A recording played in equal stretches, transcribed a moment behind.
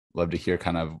love to hear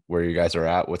kind of where you guys are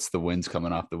at. What's the wins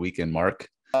coming off the weekend, Mark?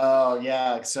 Oh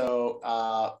yeah.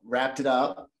 Wrapped it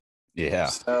up. Yeah.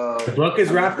 The So book is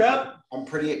wrapped up. I'm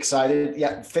pretty excited.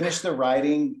 Yeah, finished the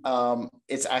writing.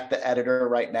 It's at the editor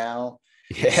right now.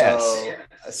 Yes.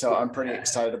 So I'm pretty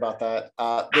excited about that.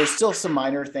 There's still some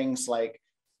minor things like,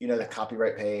 the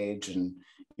copyright page and,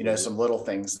 some little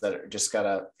things that are just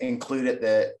gotta include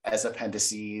it as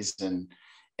appendices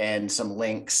and some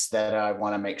links that I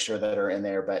want to make sure that are in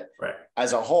there. But Right.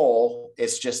 as a whole,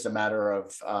 it's just a matter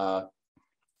of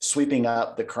sweeping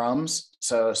up the crumbs,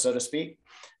 so to speak.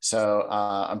 So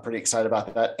I'm pretty excited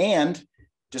about that. And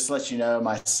just to let you know,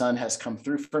 my son has come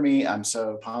through for me. I'm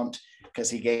so pumped because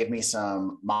he gave me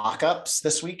some mock-ups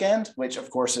this weekend, which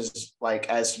of course is like,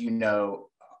 as you know,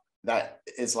 that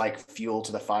is like fuel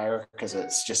to the fire because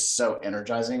it's just so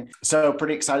energizing. So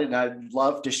pretty excited. And I'd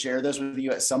love to share those with you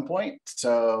at some point.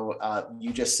 So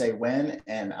you just say when,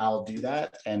 and I'll do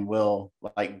that. And we'll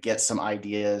like get some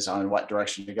ideas on what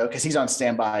direction to go. Cause he's on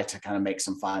standby to kind of make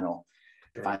some final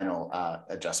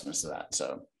adjustments to that.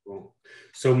 So, Cool.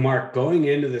 So Mark, going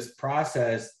into this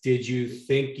process, did you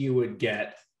think you would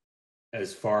get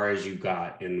as far as you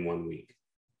got in 1 week?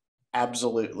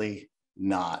 Absolutely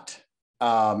not.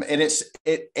 And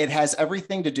it has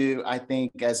everything to do, I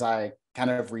think, as I kind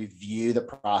of review the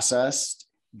process,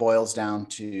 boils down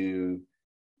to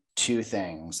two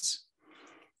things.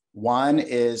 One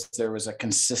is there was a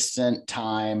consistent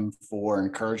time for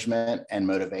encouragement and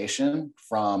motivation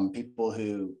from people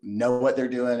who know what they're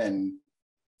doing and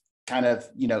kind of,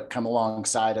 come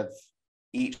alongside of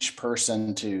each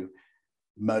person to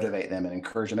motivate them and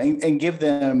encourage them and give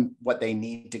them what they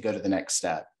need to go to the next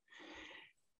step.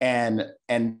 And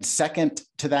second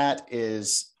to that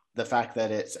is the fact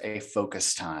that it's a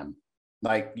focus time.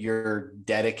 Like you're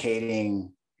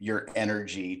dedicating your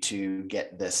energy to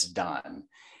get this done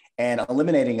and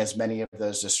eliminating as many of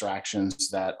those distractions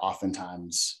that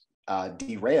oftentimes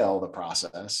derail the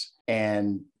process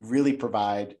and really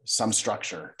provide some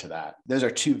structure to that. Those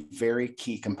are two very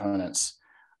key components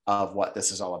of what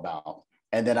this is all about.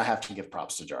 And then I have to give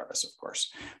props to Jarvis, of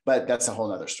course, but that's a whole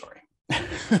nother story.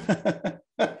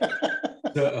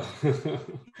 Oh,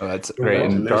 that's great.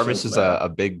 And Jarvis is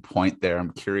a big point there.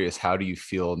 I'm curious, how do you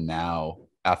feel now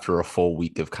after a full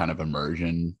week of kind of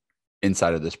immersion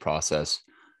inside of this process,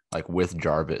 like with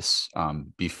Jarvis,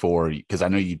 before, because I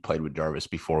know you played with Jarvis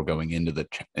before going into the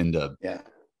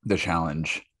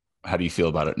challenge. How do you feel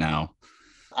about it now?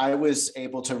 I was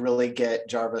able to really get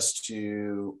Jarvis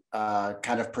to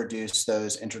kind of produce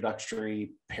those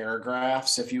introductory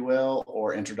paragraphs, if you will,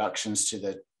 or introductions to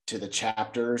the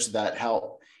chapters that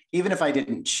help, even if I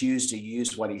didn't choose to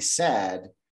use what he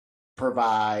said,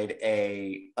 provide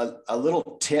a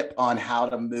little tip on how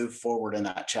to move forward in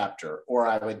that chapter. Or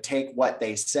I would take what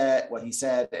he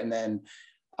said, and then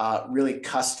really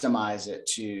customize it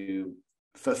to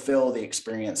fulfill the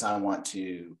experience I want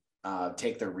to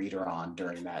take the reader on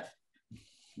during that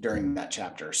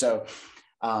chapter. So,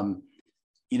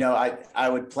 I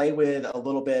would play with a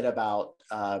little bit about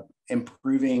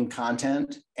improving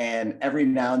content, and every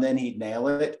now and then he'd nail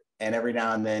it, and every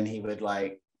now and then he would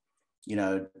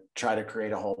try to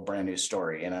create a whole brand new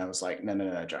story. And I was like,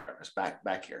 no, Jarvis,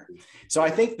 back here. So I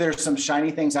think there's some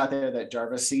shiny things out there that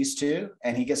Jarvis sees too,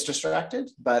 and he gets distracted.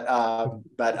 But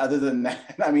other than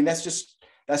that, I mean,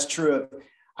 that's true of,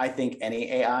 I think,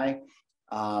 any AI.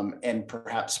 And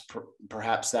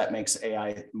perhaps that makes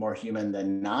AI more human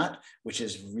than not, which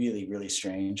is really, really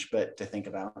strange, but to think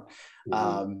about.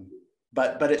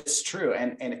 But it's true.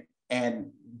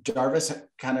 And Jarvis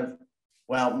kind of,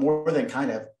 well, more than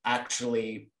kind of,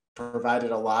 actually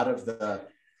provided a lot of the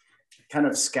kind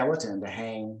of skeleton to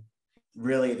hang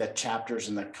really the chapters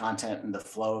and the content and the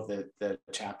flow of the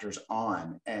chapters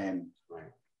on. And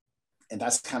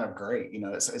that's kind of great.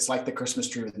 It's like the Christmas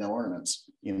tree with no ornaments,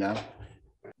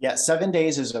 Yeah, 7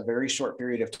 days is a very short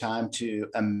period of time to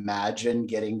imagine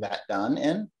getting that done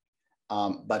in,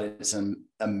 but it's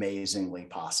amazingly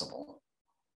possible.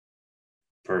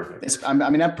 Perfect.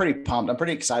 I'm pretty pumped. I'm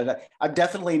pretty excited. I'm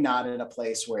definitely not in a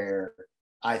place where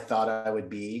I thought I would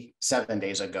be 7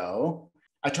 days ago.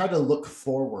 I try to look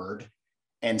forward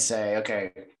and say,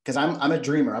 okay, because I'm a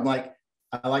dreamer.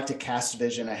 I like to cast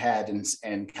vision ahead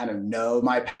and kind of know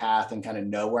my path and kind of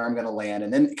know where I'm going to land,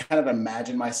 and then kind of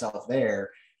imagine myself there.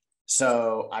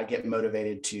 So I get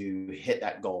motivated to hit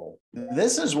that goal.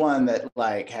 This is one that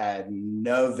had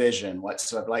no vision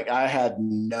whatsoever. I had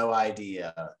no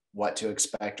idea what to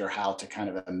expect or how to kind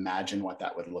of imagine what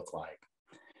that would look like.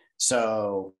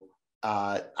 So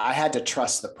I had to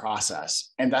trust the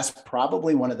process. And that's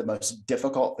probably one of the most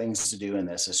difficult things to do in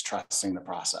this, is trusting the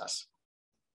process.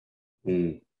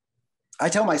 I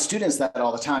tell my students that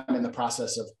all the time in the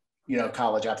process of,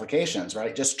 college applications,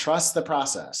 right? Just trust the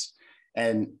process.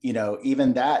 And,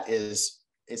 even that it's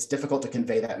difficult to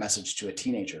convey that message to a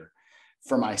teenager.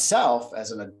 For myself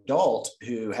as an adult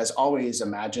who has always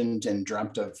imagined and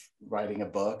dreamt of writing a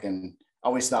book and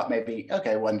always thought maybe,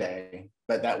 okay, one day,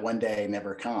 but that one day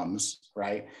never comes,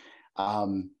 right?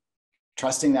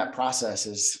 Trusting that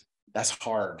process that's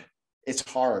hard. It's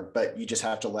hard, but you just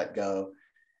have to let go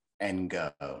and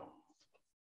go.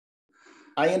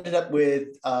 I ended up with,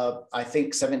 I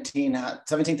think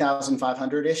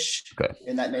 17,500-ish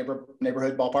in that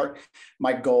neighborhood ballpark.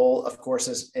 My goal, of course,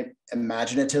 is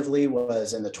imaginatively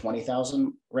was in the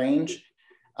 20,000 range.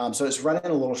 So it's running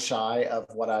a little shy of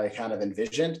what I kind of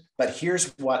envisioned. But here's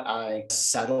what I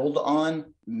settled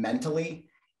on mentally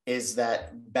is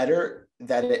that better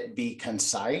that it be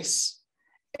concise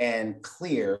and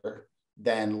clear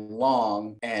than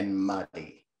long and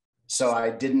muddy. So I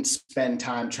didn't spend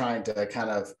time trying to kind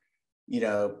of,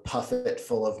 puff it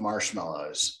full of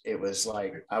marshmallows. It was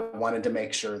like, I wanted to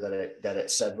make sure that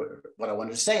it said what I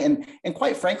wanted to say. And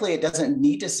quite frankly, it doesn't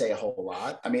need to say a whole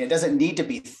lot. I mean, it doesn't need to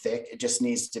be thick. It just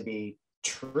needs to be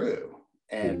true.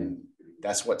 And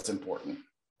that's what's important.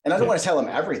 And I don't want to tell them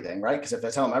everything, right? Because if I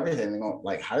tell them everything, they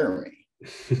won't hire me.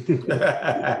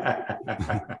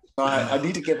 So I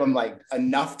need to give them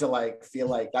enough to feel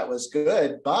like that was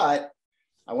good, but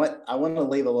I want to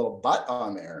leave a little but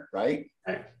on there, right?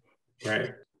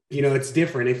 Right. It's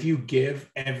different. If you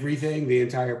give everything, the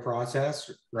entire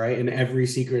process, right, and every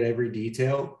secret, every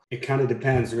detail, it kind of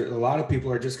depends. A lot of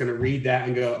people are just going to read that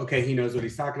and go, okay, he knows what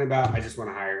he's talking about. I just want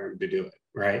to hire him to do it,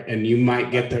 right? And you might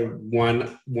get the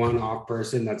one-off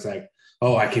person that's like,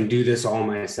 oh, I can do this all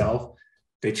myself.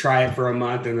 They try it for a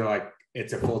month and they're like,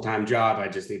 it's a full-time job. I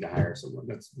just need to hire someone.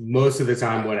 That's most of the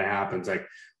time what happens. Like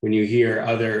when you hear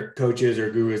other coaches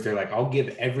or gurus, they're like, I'll give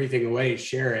everything away,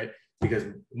 share it, because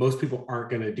most people aren't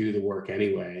going to do the work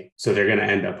anyway. So they're going to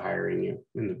end up hiring you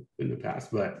in the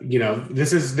past. But,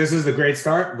 this is the great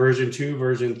start, version 2,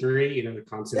 version 3, the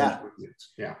constant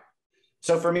improvements. Yeah.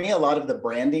 So for me, a lot of the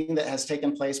branding that has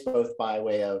taken place, both by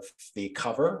way of the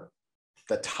cover,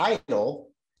 the title,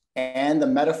 and the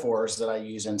metaphors that I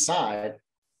use inside,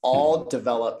 all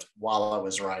developed while I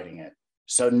was writing it.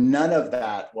 So none of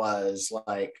that was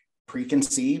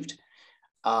preconceived.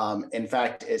 In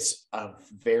fact, it's a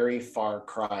very far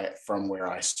cry from where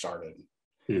I started.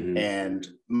 And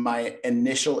my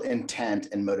initial intent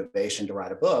and motivation to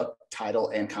write a book, title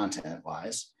and content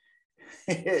wise,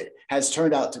 it has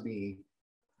turned out to be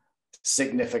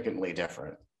significantly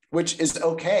different, which is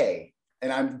okay.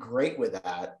 And I'm great with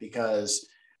that because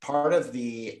part of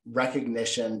the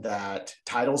recognition that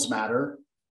titles matter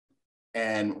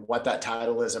and what that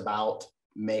title is about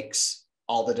makes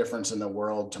all the difference in the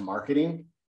world to marketing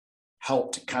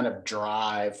helped kind of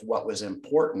drive what was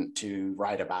important to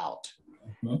write about.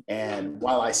 And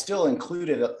while I still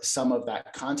included some of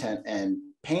that content and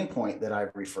pain point that I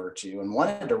referred to and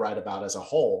wanted to write about as a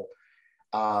whole,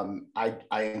 I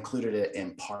included it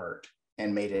in part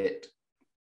and made it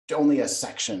only a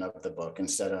section of the book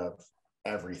instead of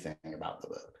everything about the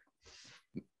book.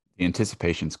 The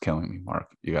anticipation's killing me, Mark.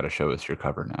 You got to show us your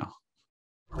cover now.